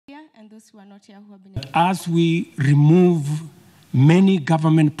those who are not here who have been... As we remove many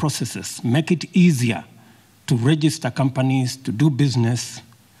government processes, make it easier to register companies, to do business,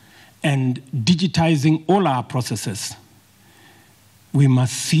 and digitizing all our processes, we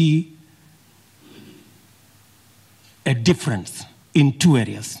must see a difference in two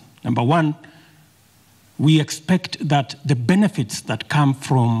areas. Number one, we expect that the benefits that come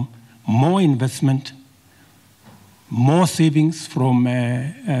from more investment, more savings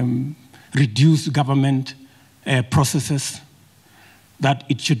from reduced government processes, that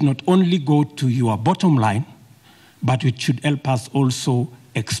it should not only go to your bottom line, but it should help us also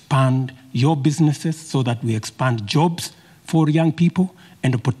expand your businesses so that we expand jobs for young people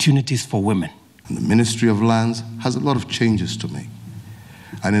and opportunities for women. The Ministry of Lands has a lot of changes to make.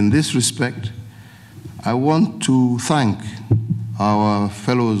 And in this respect, I want to thank our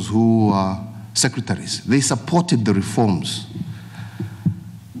fellows who are secretaries. They supported the reforms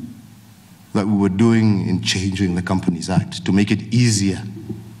that we were doing in changing the Companies Act to make it easier